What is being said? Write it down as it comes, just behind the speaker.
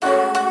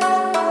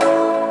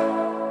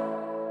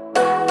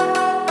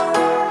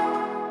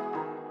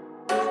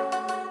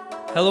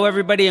Hello,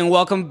 everybody, and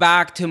welcome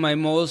back to My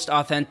Most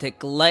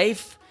Authentic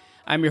Life.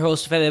 I'm your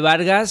host, Fede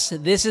Vargas.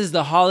 This is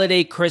the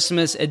Holiday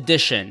Christmas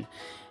edition,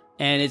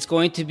 and it's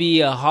going to be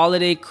a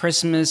holiday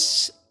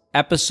Christmas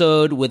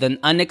episode with an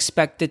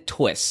unexpected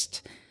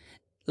twist.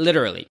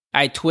 Literally,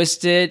 I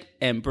twisted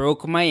and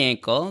broke my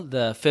ankle,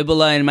 the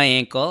fibula in my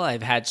ankle.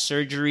 I've had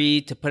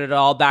surgery to put it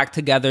all back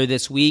together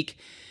this week,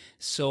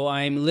 so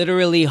I'm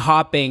literally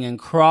hopping and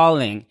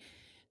crawling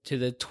to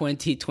the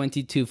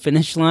 2022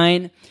 finish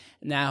line.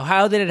 Now,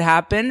 how did it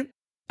happen?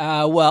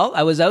 Well,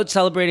 I was out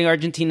celebrating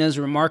Argentina's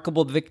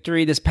remarkable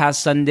victory this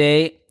past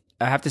Sunday.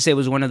 I have to say it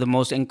was one of the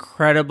most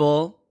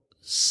incredible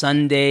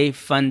Sunday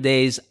fun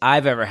days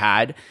I've ever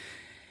had.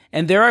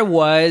 And there I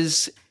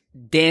was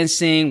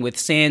dancing with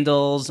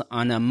sandals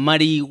on a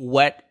muddy,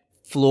 wet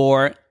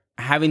floor,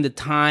 having the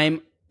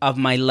time of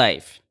my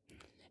life.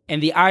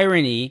 And the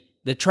irony,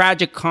 the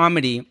tragic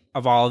comedy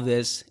of all of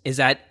this is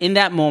that in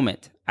that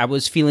moment, I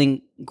was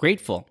feeling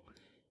grateful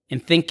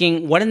and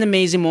thinking, what an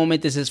amazing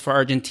moment this is for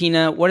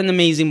Argentina. What an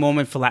amazing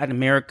moment for Latin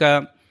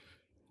America.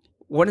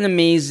 What an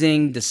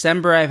amazing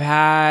December I've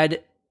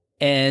had.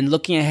 And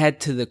looking ahead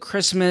to the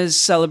Christmas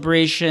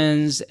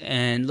celebrations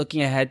and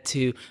looking ahead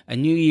to a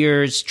New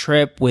Year's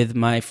trip with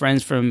my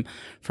friends from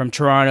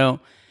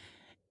Toronto.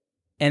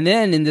 And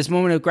then in this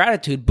moment of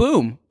gratitude,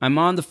 boom, I'm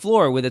on the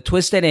floor with a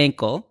twisted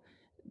ankle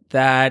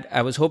that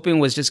I was hoping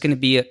was just going to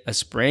be a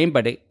sprain,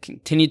 but it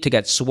continued to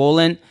get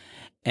swollen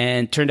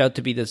and turned out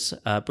to be this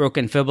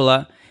broken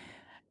fibula,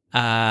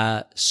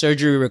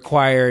 surgery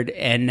required,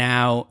 and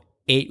now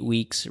 8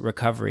 weeks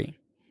recovery.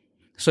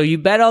 So you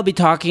bet I'll be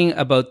talking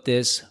about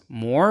this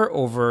more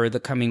over the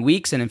coming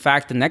weeks. And in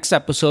fact, the next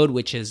episode,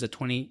 which is the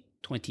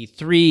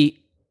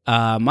 2023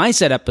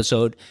 mindset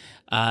episode,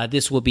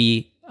 this will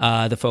be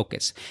the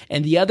focus.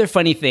 And the other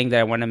funny thing that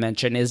I want to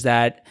mention is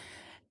that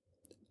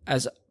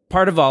as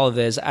part of all of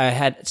this, I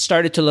had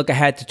started to look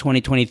ahead to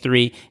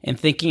 2023 and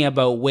thinking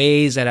about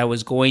ways that I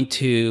was going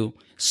to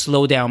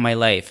slow down my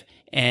life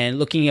and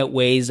looking at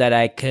ways that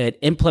I could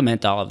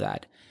implement all of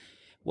that.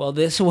 Well,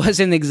 this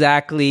wasn't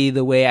exactly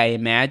the way I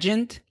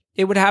imagined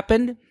it would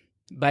happen,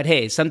 but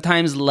hey,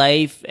 sometimes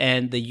life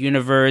and the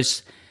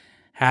universe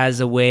has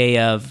a way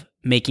of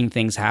making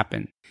things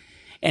happen.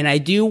 And I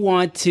do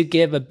want to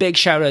give a big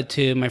shout out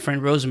to my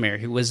friend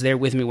Rosemary, who was there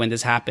with me when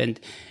this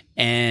happened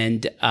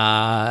and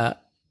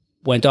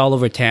went all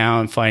over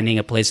town finding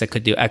a place that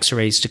could do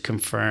x-rays to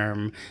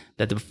confirm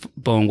that the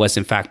bone was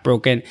in fact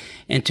broken.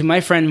 And to my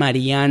friend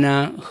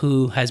Mariana,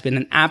 who has been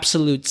an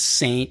absolute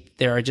saint,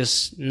 there are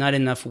just not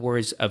enough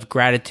words of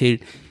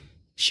gratitude.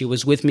 She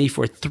was with me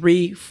for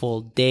 3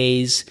 full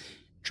days,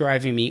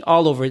 driving me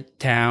all over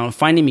town,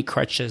 finding me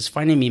crutches,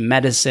 finding me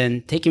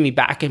medicine, taking me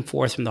back and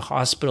forth from the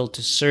hospital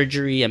to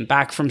surgery and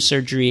back from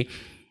surgery,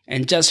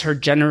 and just her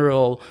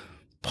general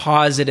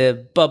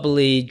positive,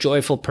 bubbly,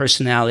 joyful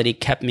personality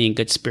kept me in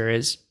good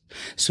spirits.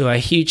 So a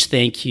huge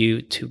thank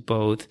you to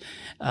both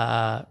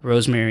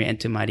Rosemary and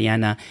to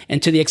Mariana,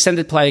 and to the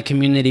extended Playa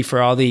community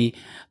for all the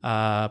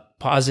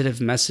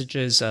positive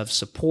messages of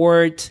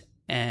support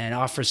and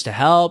offers to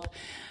help.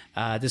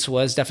 This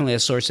was definitely a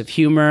source of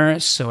humor,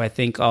 so I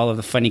think all of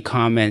the funny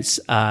comments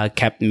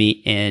kept me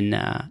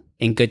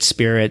in good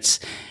spirits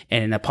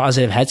and in a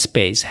positive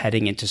headspace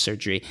heading into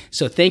surgery.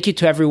 So thank you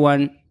to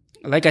everyone.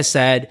 Like I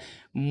said,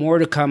 more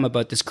to come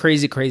about this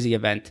crazy, crazy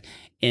event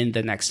in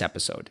the next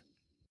episode.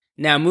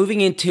 Now, moving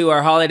into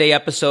our holiday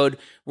episode,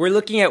 we're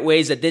looking at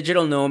ways that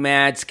digital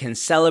nomads can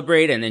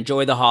celebrate and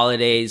enjoy the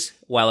holidays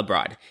while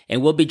abroad.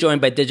 And we'll be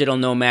joined by digital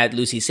nomad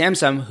Lucy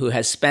Sansom, who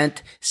has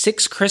spent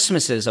 6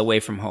 Christmases away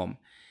from home.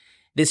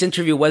 This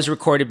interview was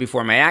recorded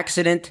before my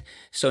accident,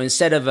 so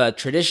instead of a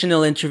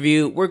traditional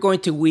interview, we're going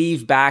to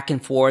weave back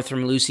and forth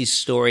from Lucy's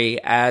story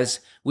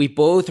as we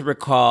both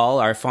recall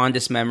our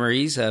fondest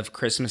memories of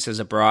Christmases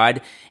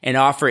abroad and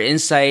offer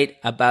insight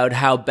about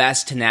how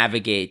best to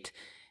navigate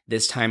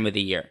this time of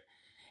the year.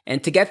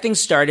 And to get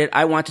things started,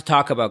 I want to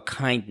talk about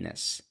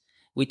kindness.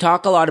 We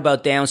talk a lot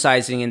about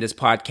downsizing in this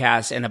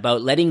podcast and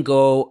about letting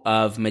go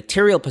of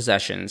material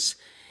possessions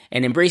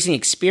and embracing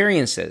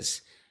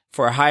experiences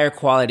for a higher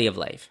quality of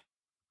life.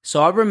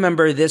 So I'll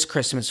remember this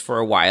Christmas for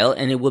a while,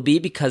 and it will be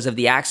because of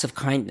the acts of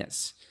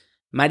kindness.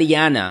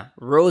 Mariana,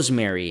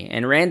 Rosemary,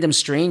 and random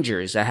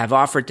strangers that have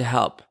offered to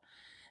help.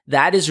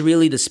 That is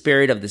really the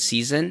spirit of the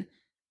season,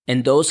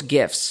 and those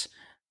gifts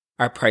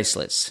are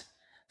priceless.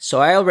 So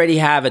I already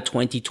have a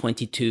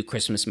 2022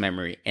 Christmas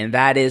memory, and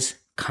that is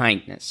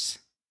kindness.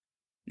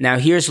 Now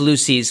here's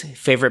Lucy's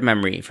favorite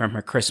memory from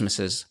her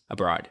Christmases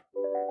abroad.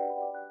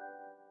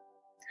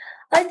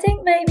 I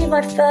think maybe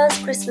my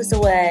first Christmas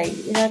away,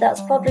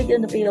 that's probably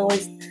going to be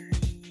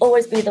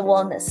always be the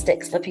one that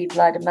sticks for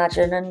people, I'd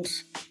imagine. And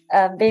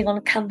being on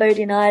a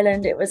Cambodian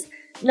island, it was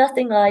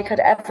nothing like I'd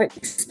ever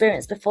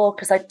experienced before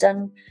because I'd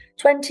done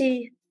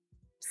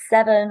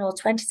 27 or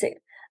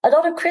 26, a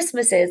lot of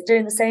Christmases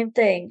doing the same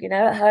thing,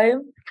 at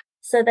home.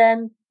 So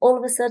then all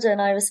of a sudden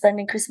I was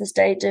spending Christmas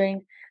Day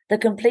doing the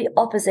complete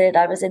opposite.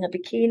 I was in a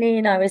bikini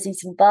and I was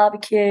eating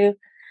barbecue.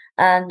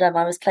 And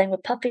I was playing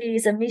with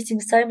puppies and meeting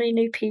so many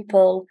new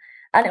people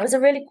And it was a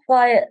really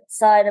quiet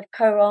side of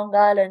Koh Rong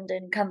Island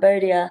in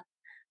Cambodia.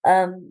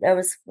 There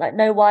was like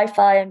no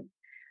Wi-Fi,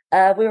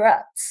 and we were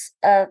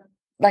at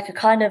like a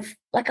kind of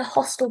like a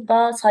hostel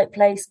bar type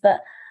place,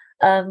 but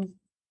um,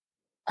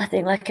 I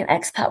think like an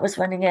expat was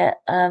running it.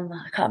 I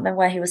can't remember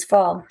where he was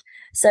from.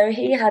 So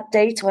he had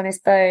data on his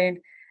phone,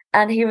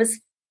 and he was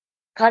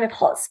kind of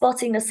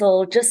hotspotting us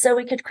all just so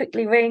we could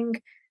quickly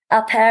ring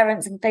our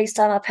parents and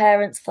FaceTime our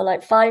parents for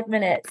like 5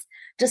 minutes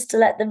just to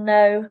let them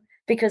know,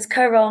 because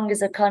Koh Rong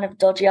is a kind of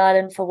dodgy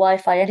island for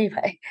Wi-Fi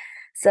anyway.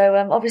 So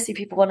obviously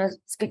people want to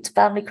speak to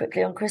family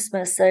quickly on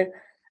Christmas. So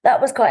that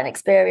was quite an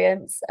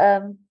experience.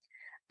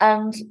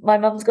 And my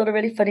mum's got a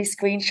really funny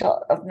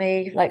screenshot of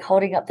me like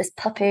holding up this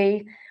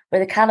puppy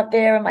with a can of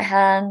beer in my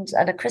hand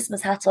and a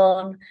Christmas hat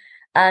on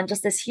and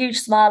just this huge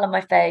smile on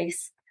my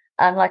face.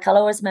 And like I'll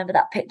always remember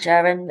that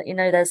picture. And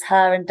there's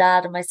her and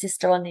dad and my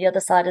sister on the other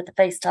side of the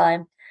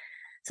FaceTime.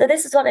 So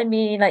this is what I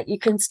mean. Like you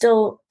can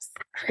still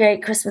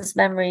create Christmas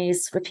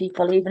memories with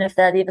people, even if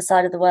they're the other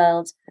side of the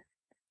world.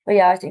 But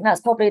yeah, I think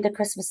that's probably the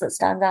Christmas that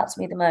stands out to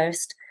me the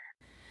most.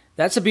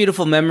 That's a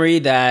beautiful memory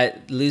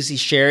that Lucy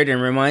shared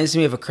and reminds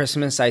me of a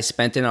Christmas I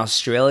spent in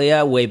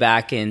Australia way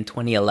back in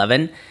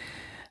 2011.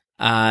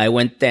 I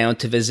went down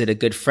to visit a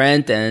good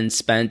friend and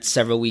spent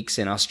several weeks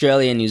in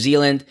Australia and New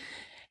Zealand.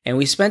 And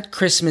we spent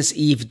Christmas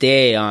Eve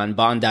day on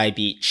Bondi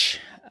Beach.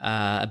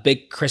 A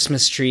big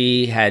Christmas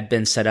tree had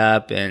been set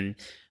up and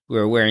we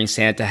were wearing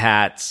Santa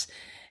hats.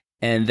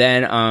 And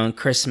then on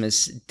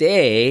Christmas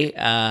Day,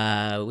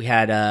 we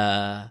had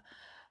a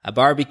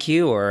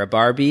barbecue, or a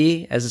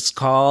Barbie as it's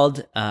called,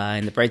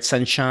 in the bright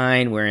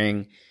sunshine,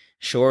 wearing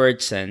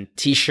shorts and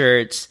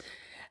t-shirts.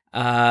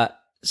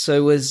 So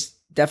it was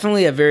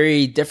definitely a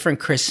very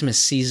different Christmas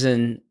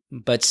season,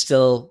 but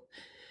still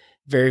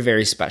very,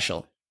 very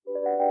special.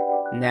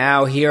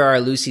 Now, here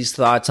are Lucy's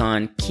thoughts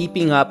on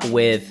keeping up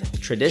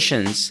with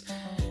traditions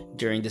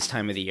during this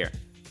time of the year.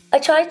 I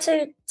try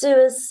to do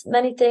as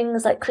many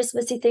things, like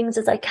Christmassy things,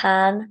 as I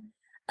can.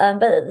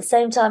 But at the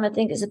same time, I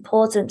think it's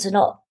important to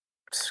not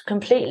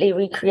completely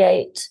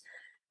recreate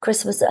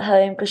Christmas at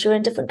home because you're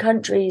in different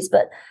countries.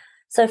 But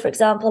so, for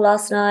example,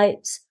 last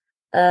night,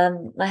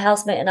 my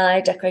housemate and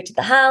I decorated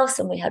the house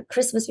and we had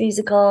Christmas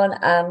music on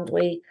and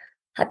we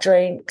had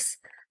drinks.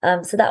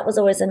 So that was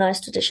always a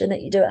nice tradition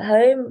that you do at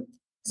home.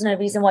 There's no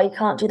reason why you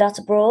can't do that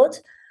abroad.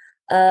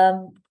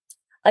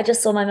 I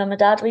just saw my mum and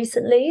dad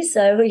recently,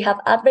 so we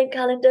have advent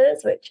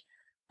calendars, which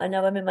I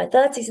know I'm in my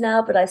 30s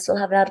now, but I still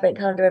have an advent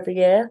calendar every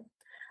year.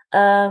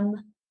 I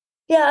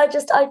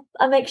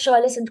make sure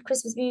I listen to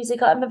Christmas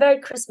music. I'm a very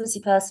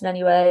Christmassy person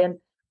anyway, and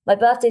my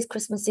birthday's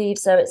Christmas Eve,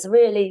 so it's a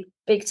really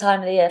big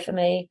time of the year for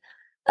me.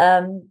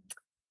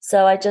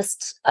 So I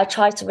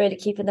try to really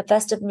keep in the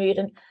festive mood,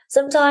 and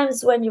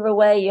sometimes when you're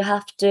away, you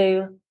have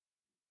to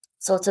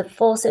sort of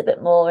force it a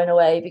bit more in a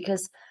way,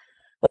 because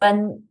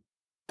when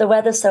the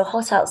weather's so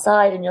hot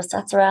outside and you're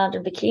sat around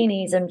in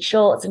bikinis and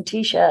shorts and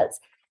t-shirts,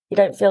 you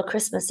don't feel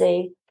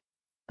Christmassy.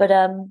 But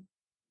I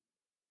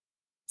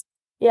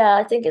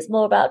think it's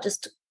more about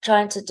just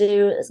trying to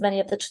do as many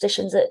of the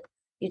traditions that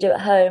you do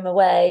at home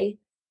away.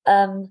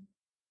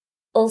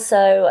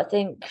 Also, I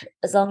think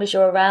as long as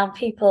you're around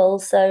people.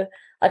 So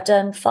I've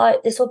done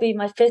 5. This will be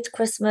my 5th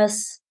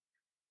Christmas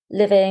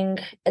living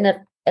in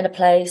a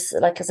place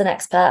like as an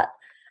expat.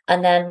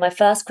 And then my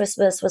first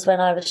Christmas was when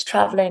I was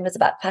traveling as a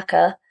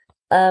backpacker.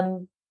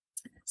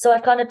 So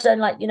I've kind of done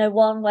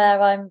one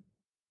where I'm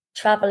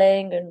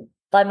traveling and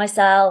by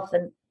myself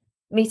and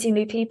meeting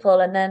new people.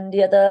 And then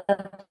the other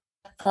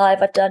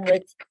 5 I've done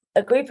with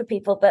a group of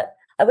people, but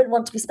I wouldn't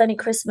want to be spending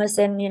Christmas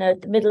in,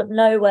 the middle of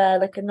nowhere,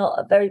 like not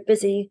a very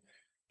busy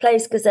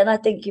place, because then I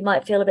think you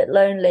might feel a bit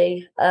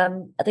lonely. I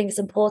think it's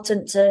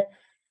important to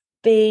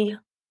be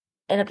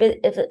in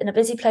a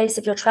busy place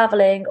if you're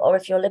traveling or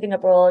if you're living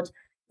abroad,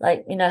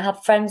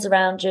 have friends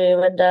around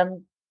you.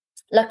 And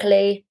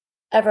luckily,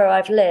 ever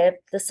I've lived,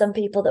 there's some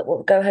people that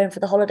will go home for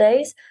the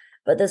holidays,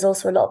 but there's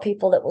also a lot of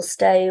people that will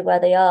stay where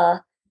they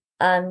are.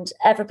 And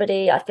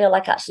everybody, I feel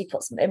like, actually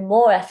puts in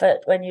more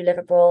effort when you live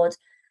abroad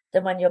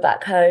than when you're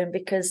back home,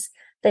 because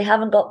they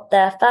haven't got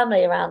their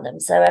family around them.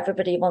 So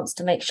everybody wants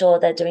to make sure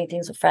they're doing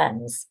things with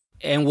friends.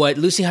 And what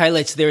Lucy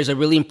highlights there is a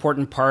really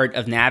important part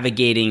of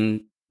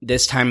navigating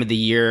this time of the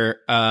year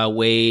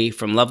away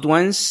from loved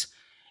ones.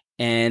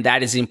 And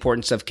that is the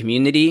importance of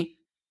community.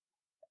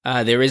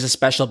 There is a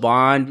special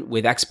bond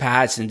with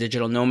expats and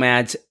digital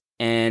nomads.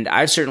 And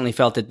I've certainly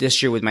felt it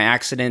this year with my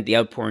accident, the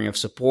outpouring of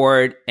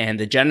support, and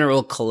the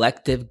general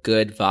collective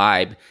good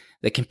vibe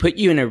that can put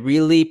you in a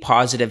really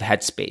positive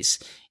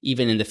headspace,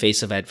 even in the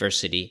face of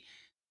adversity.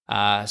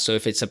 So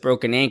if it's a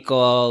broken ankle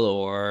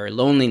or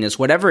loneliness,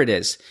 whatever it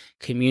is,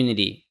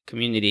 community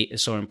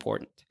is so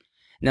important.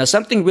 Now,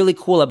 something really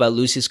cool about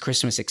Lucy's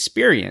Christmas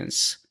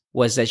experience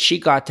was that she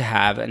got to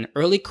have an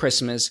early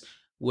Christmas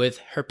with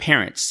her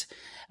parents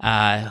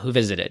who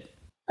visited.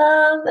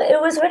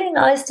 It was really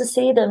nice to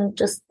see them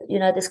just,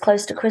 this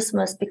close to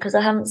Christmas, because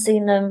I haven't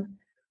seen them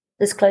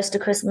this close to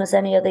Christmas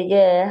any other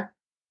year,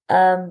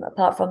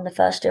 apart from the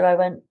first year I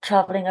went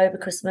traveling over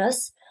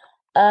Christmas.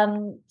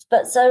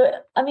 But so,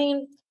 I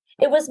mean,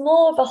 it was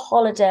more of a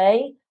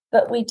holiday,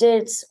 but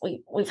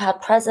we've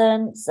had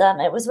presents.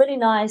 It was really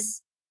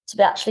nice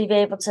to actually be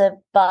able to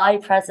buy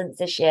presents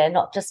this year,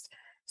 not just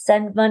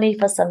send money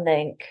for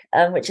something,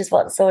 which is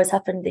what's always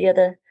happened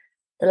the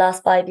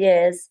last 5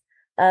 years.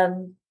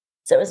 So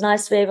it was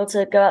nice to be able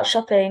to go out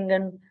shopping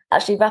and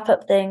actually wrap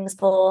up things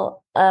for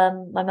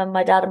my mum,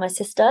 my dad, and my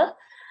sister.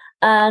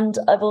 And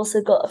I've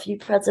also got a few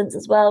presents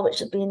as well, which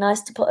would be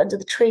nice to put under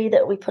the tree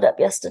that we put up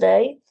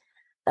yesterday.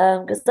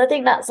 Because I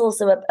think that's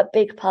also a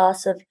big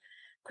part of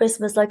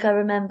Christmas. Like I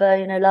remember,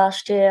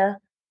 last year,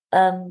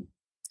 my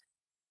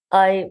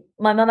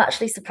mum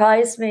actually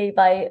surprised me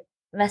by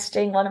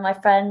messaging one of my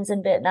friends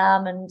in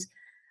Vietnam, and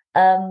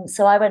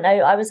so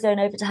I was going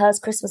over to hers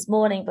Christmas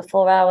morning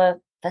before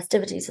our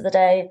festivities for the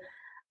day,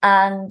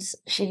 and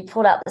she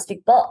pulled out this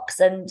big box,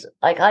 and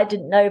like I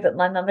didn't know, but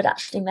my mum had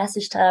actually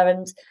messaged her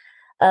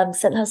and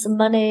sent her some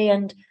money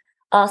and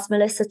asked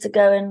Melissa to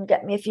go and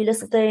get me a few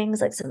little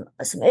things like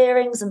some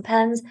earrings and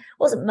pens. It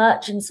wasn't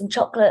much, and some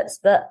chocolates,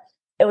 but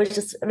it was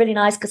just really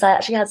nice because I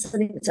actually had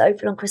something to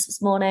open on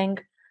Christmas morning.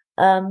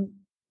 So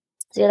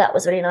yeah, that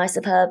was really nice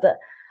of her. But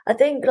I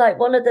think like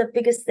one of the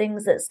biggest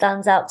things that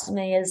stands out to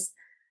me is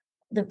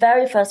the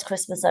very first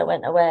Christmas I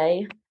went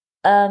away.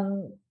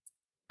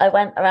 I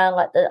went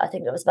around I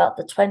think it was about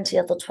the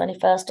 20th or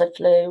 21st I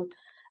flew.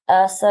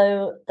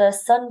 So the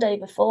Sunday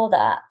before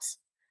that,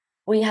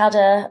 we had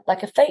a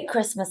fake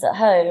Christmas at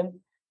home.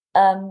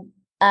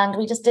 And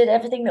we just did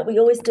everything that we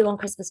always do on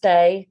Christmas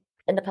Day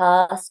in the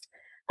past.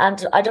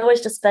 And I'd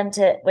always just spent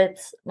it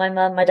with my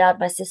mum, my dad,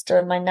 my sister,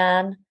 and my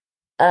nan.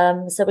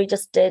 So we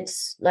just did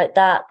like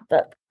that,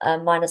 but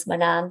minus my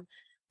nan.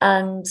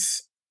 And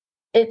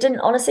it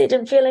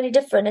didn't feel any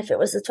different if it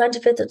was the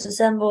 25th of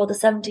December or the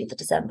 17th of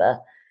December,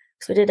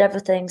 because we did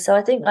everything. So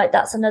I think like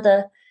that's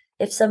another,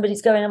 if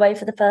somebody's going away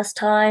for the first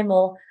time,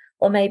 or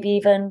maybe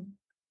even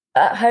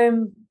at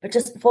home but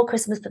just before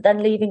Christmas, but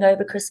then leaving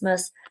over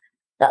Christmas,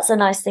 that's a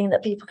nice thing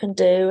that people can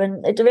do.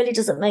 And it really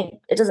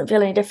doesn't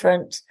feel any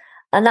different.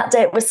 And that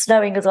day it was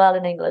snowing as well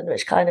in England,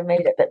 which kind of made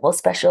it a bit more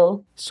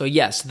special. So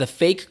yes, the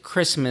fake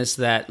Christmas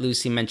that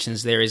Lucy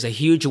mentions there is a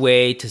huge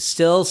way to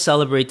still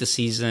celebrate the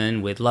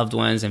season with loved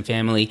ones and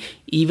family,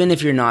 even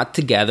if you're not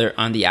together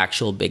on the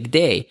actual big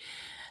day.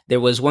 There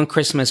was one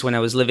Christmas when I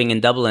was living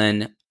in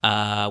Dublin,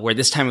 where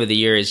this time of the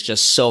year is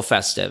just so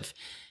festive.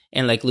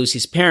 And like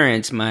Lucy's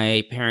parents,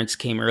 my parents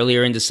came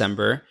earlier in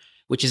December,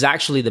 which is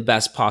actually the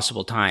best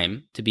possible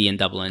time to be in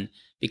Dublin,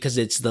 because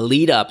it's the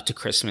lead up to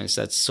Christmas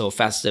that's so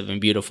festive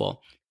and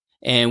beautiful.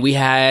 And we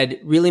had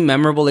really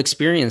memorable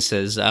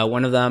experiences.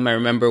 One of them I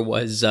remember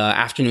was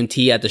afternoon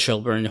tea at the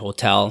Shelburne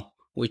Hotel,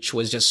 which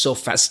was just so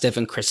festive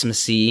and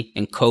Christmassy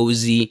and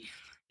cozy.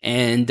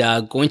 And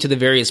going to the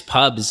various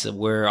pubs,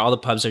 where all the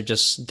pubs are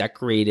just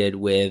decorated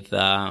with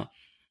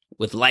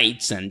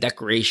lights and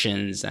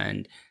decorations,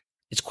 and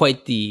it's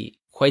quite the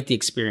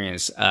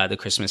experience, the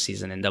Christmas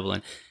season in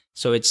Dublin.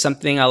 So it's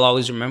something I'll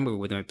always remember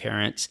with my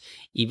parents,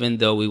 even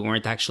though we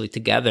weren't actually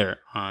together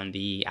on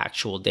the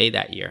actual day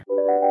that year.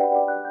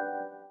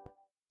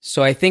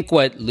 So I think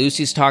what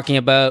Lucy's talking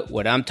about,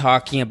 what I'm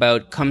talking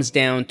about, comes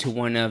down to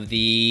one of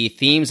the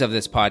themes of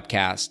this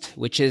podcast,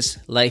 which is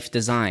life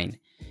design.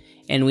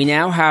 And we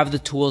now have the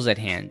tools at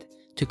hand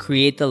to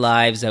create the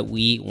lives that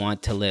we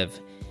want to live,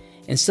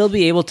 and still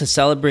be able to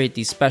celebrate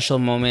these special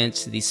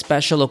moments, these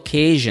special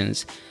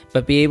occasions,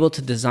 but be able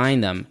to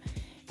design them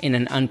in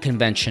an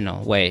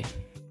unconventional way.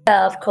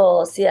 Yeah, of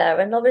course.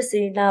 Yeah. And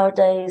obviously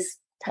nowadays,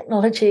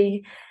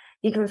 technology,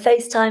 you can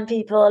FaceTime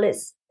people.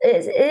 It's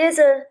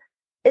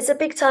a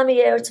big time of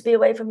year to be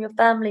away from your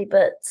family,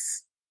 but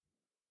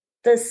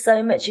there's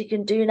so much you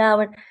can do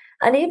now.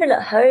 And even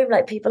at home,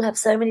 like people have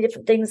so many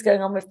different things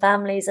going on with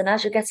families. And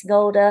as you're getting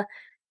older,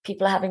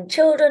 people are having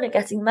children and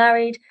getting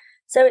married.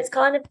 So it's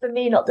kind of, for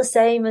me, not the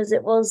same as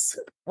it was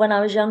when I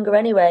was younger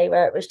anyway,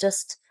 where it was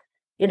just,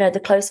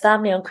 the close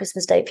family on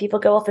Christmas Day. People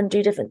go off and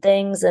do different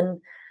things. And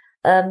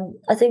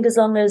I think as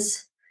long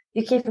as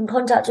you keep in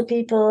contact with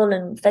people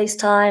and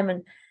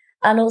FaceTime,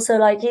 and also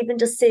like even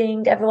just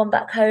seeing everyone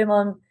back home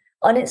on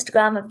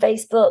Instagram and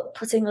Facebook,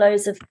 putting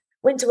loads of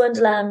Winter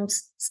Wonderland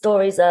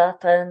stories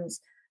up and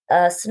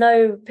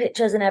snow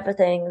pictures and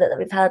everything that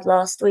we've had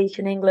last week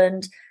in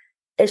England.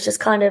 It's just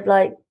kind of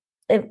like,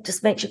 it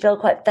just makes you feel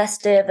quite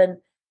festive, and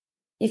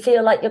you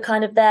feel like you're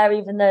kind of there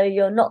even though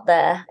you're not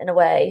there in a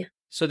way.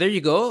 So there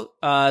you go.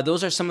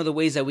 Those are some of the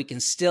ways that we can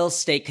still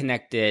stay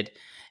connected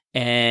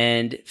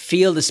and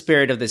feel the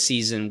spirit of the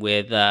season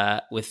with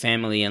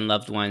family and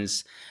loved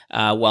ones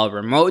while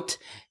remote.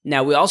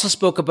 Now, we also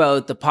spoke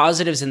about the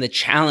positives and the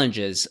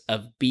challenges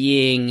of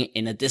being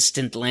in a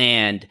distant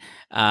land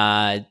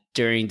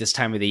during this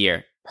time of the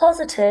year.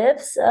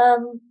 Positives.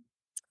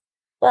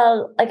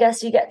 Well, I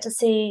guess you get to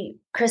see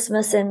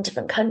Christmas in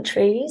different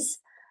countries.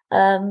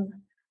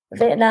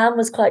 Vietnam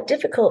was quite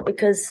difficult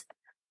because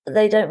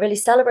they don't really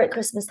celebrate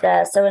Christmas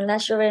there. So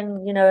unless you're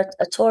in,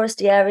 a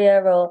touristy area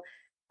or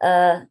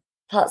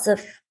parts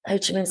of Ho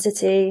Chi Minh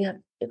City,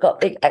 you've got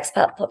big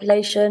expat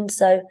population.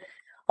 So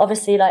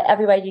obviously, like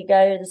everywhere you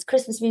go, there's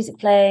Christmas music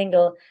playing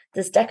or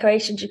there's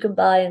decorations you can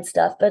buy and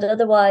stuff. But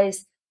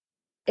otherwise,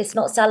 it's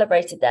not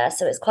celebrated there.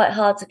 So it's quite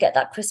hard to get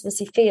that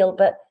Christmassy feel.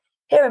 But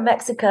here in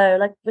Mexico,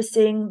 like we're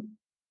seeing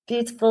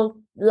beautiful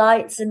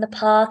lights in the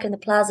park and the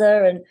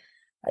plaza and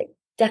like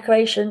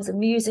decorations and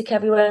music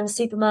everywhere in the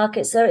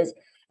supermarket. So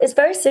it's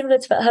very similar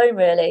to at home,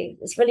 really.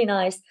 It's really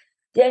nice.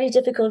 The only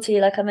difficulty,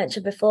 like I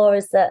mentioned before,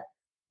 is that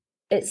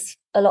it's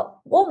a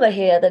lot warmer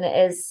here than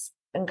it is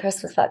in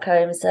Christmas back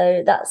home.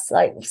 So that's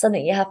like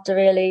something you have to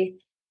really,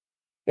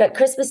 like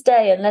Christmas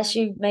Day, unless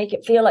you make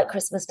it feel like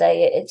Christmas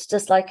Day, it's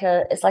just like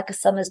it's like a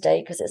summer's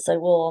day because it's so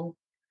warm.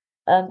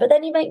 But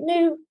then you make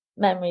new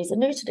memories and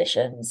new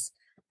traditions.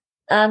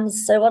 And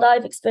so what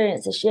I've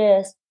experienced this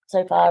year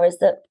so far is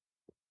that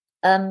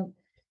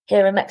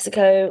here in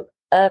Mexico,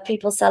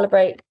 people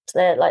celebrate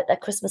their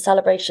Christmas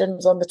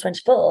celebrations on the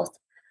 24th,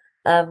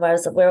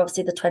 whereas we're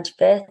obviously the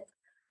 25th,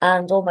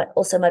 and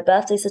also my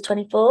birthday's the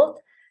 24th.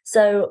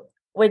 So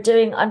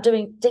I'm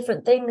doing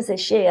different things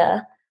this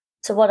year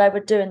to what I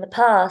would do in the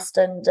past,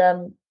 and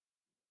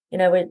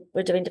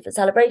we're doing different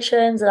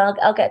celebrations, and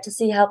I'll get to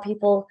see how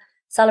people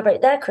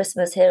celebrate their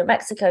Christmas here in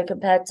Mexico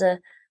compared to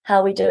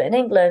how we do it in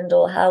England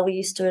or how we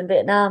used to in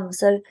Vietnam.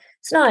 So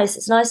it's nice.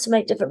 It's nice to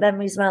make different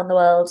memories around the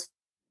world.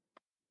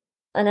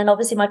 And then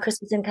obviously my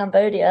Christmas in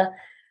Cambodia,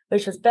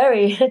 which was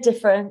very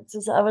different.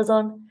 I was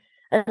on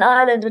an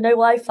island with no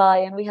Wi-Fi,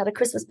 and we had a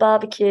Christmas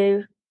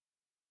barbecue.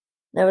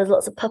 There was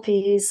lots of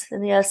puppies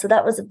in the air. So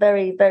that was a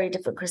very, very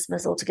different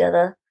Christmas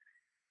altogether,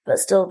 but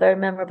still very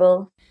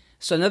memorable.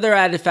 So another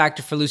added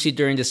factor for Lucy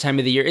during this time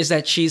of the year is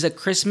that she's a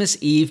Christmas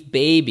Eve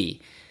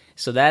baby.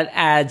 So that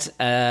adds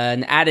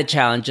an added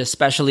challenge,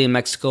 especially in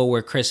Mexico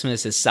where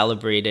Christmas is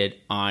celebrated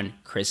on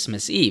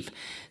Christmas Eve.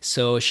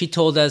 So she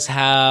told us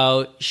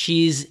how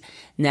she's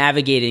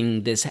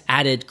navigating this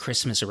added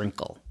Christmas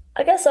wrinkle.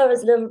 I guess I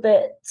was a little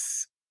bit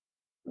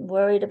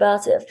worried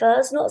about it at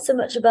first, not so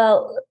much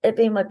about it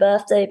being my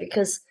birthday,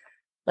 because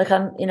like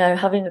I'm,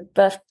 having a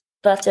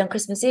birthday on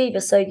Christmas Eve,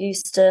 you're so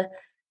used to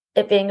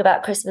it being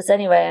about Christmas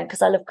anyway. And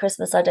because I love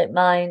Christmas, I don't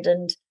mind.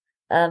 And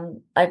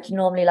I'd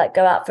normally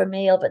go out for a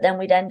meal, but then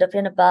we'd end up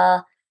in a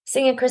bar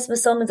singing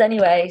Christmas songs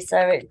anyway.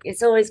 So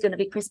it's always going to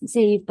be Christmas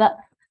Eve. But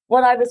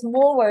what I was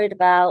more worried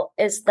about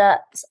is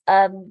that,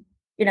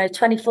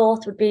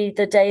 24th would be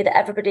the day that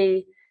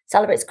everybody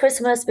celebrates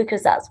Christmas,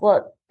 because that's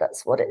what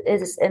it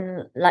is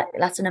in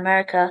Latin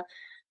America.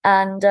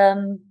 And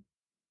then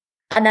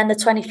the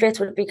 25th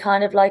would be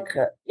kind of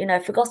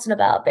forgotten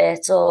about a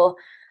bit, or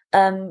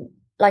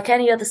like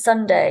any other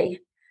Sunday.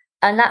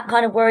 And that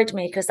kind of worried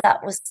me, because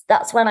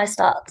that's when I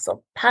start sort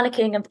of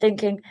panicking and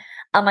thinking,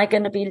 am I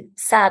going to be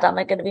sad? Am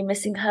I going to be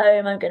missing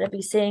home? I'm going to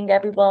be seeing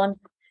everyone,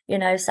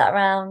 sat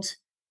around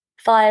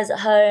fires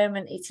at home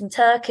and eating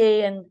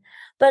turkey.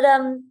 But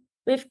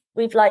we've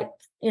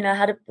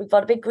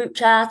got a big group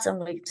chat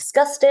and we've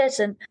discussed it.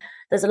 And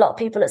there's a lot of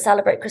people that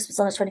celebrate Christmas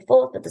on the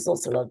 24th, but there's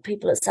also a lot of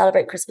people that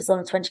celebrate Christmas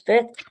on the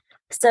 25th.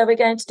 So we're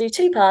going to do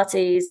two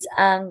parties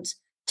and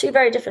two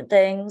very different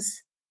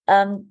things.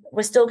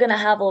 We're still going to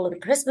have all of the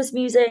Christmas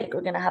music.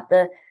 We're going to have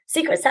the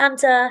Secret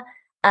Santa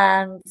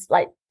and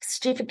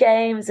stupid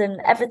games and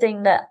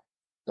everything that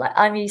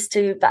I'm used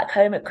to back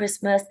home at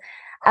Christmas.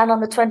 And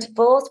on the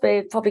 24th,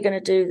 we're probably going to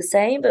do the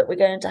same, but we're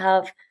going to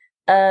have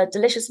a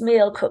delicious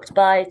meal cooked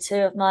by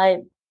two of my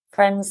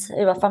friends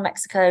who are from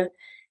Mexico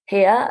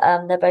here.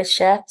 They're both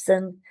chefs,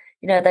 and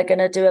they're going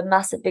to do a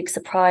massive, big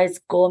surprise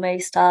gourmet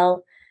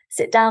style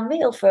sit-down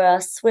meal for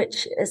us,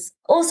 which is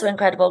also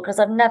incredible because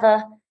I've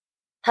never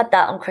had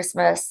that on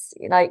Christmas.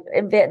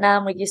 In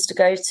Vietnam, we used to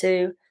go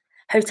to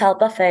hotel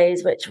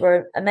buffets, which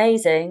were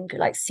amazing,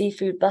 like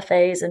seafood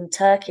buffets and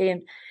turkey,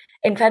 and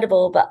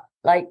incredible. But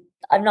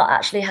I've not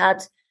actually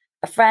had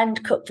a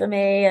friend cook for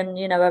me and,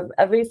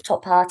 a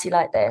rooftop party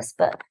like this,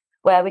 but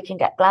where we can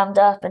get glammed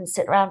up and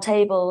sit around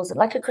tables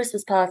like a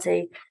Christmas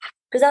party.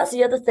 Because that's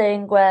the other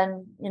thing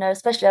when,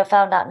 especially I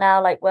found out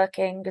now,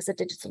 working as a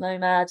digital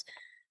nomad,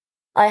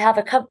 I have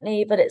a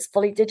company, but it's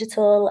fully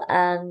digital.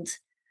 And,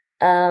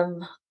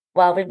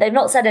 they've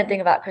not said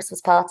anything about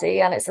Christmas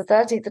party, and it's the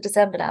 13th of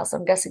December now, so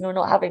I'm guessing we're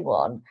not having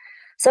one.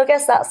 So I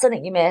guess that's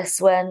something you miss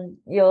when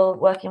you're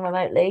working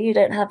remotely. You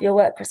don't have your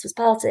work Christmas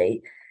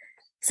party.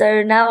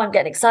 So now I'm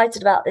getting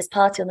excited about this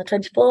party on the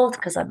 24th,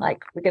 because I'm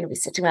we're going to be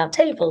sitting around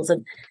tables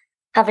and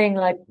having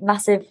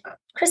massive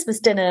Christmas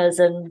dinners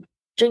and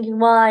drinking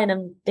wine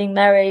and being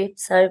merry.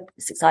 So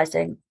it's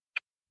exciting.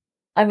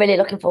 I'm really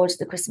looking forward to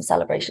the Christmas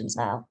celebrations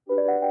now.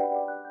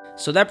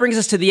 So that brings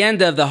us to the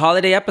end of the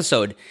holiday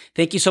episode.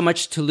 Thank you so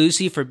much to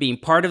Lucy for being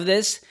part of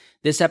this.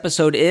 This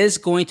episode is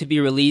going to be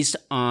released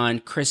on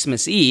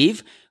Christmas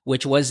Eve,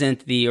 which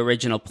wasn't the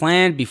original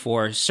plan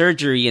before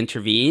surgery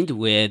intervened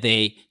with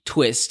a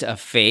twist of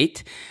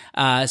fate.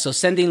 So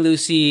sending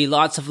Lucy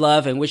lots of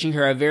love and wishing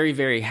her a very,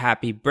 very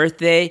happy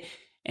birthday.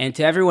 And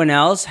to everyone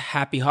else,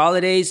 happy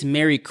holidays,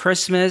 Merry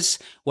Christmas,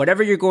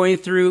 whatever you're going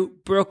through,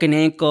 broken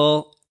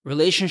ankle,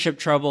 relationship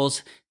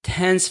troubles,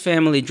 tense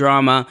family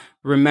drama,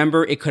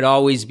 remember it could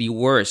always be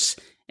worse,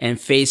 and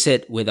face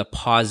it with a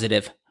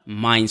positive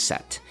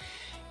mindset.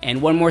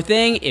 And one more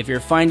thing, if you're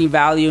finding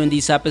value in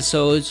these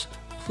episodes,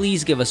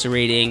 please give us a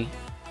rating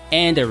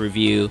and a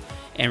review.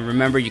 And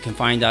remember, you can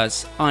find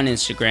us on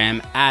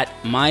Instagram at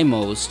My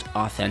Most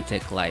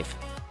Authentic Life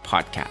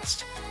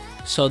Podcast.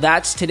 So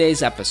that's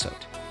today's episode.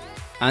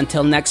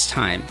 Until next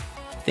time,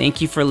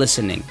 thank you for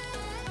listening.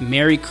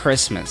 Merry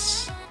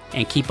Christmas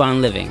and keep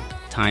on living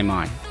time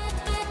on.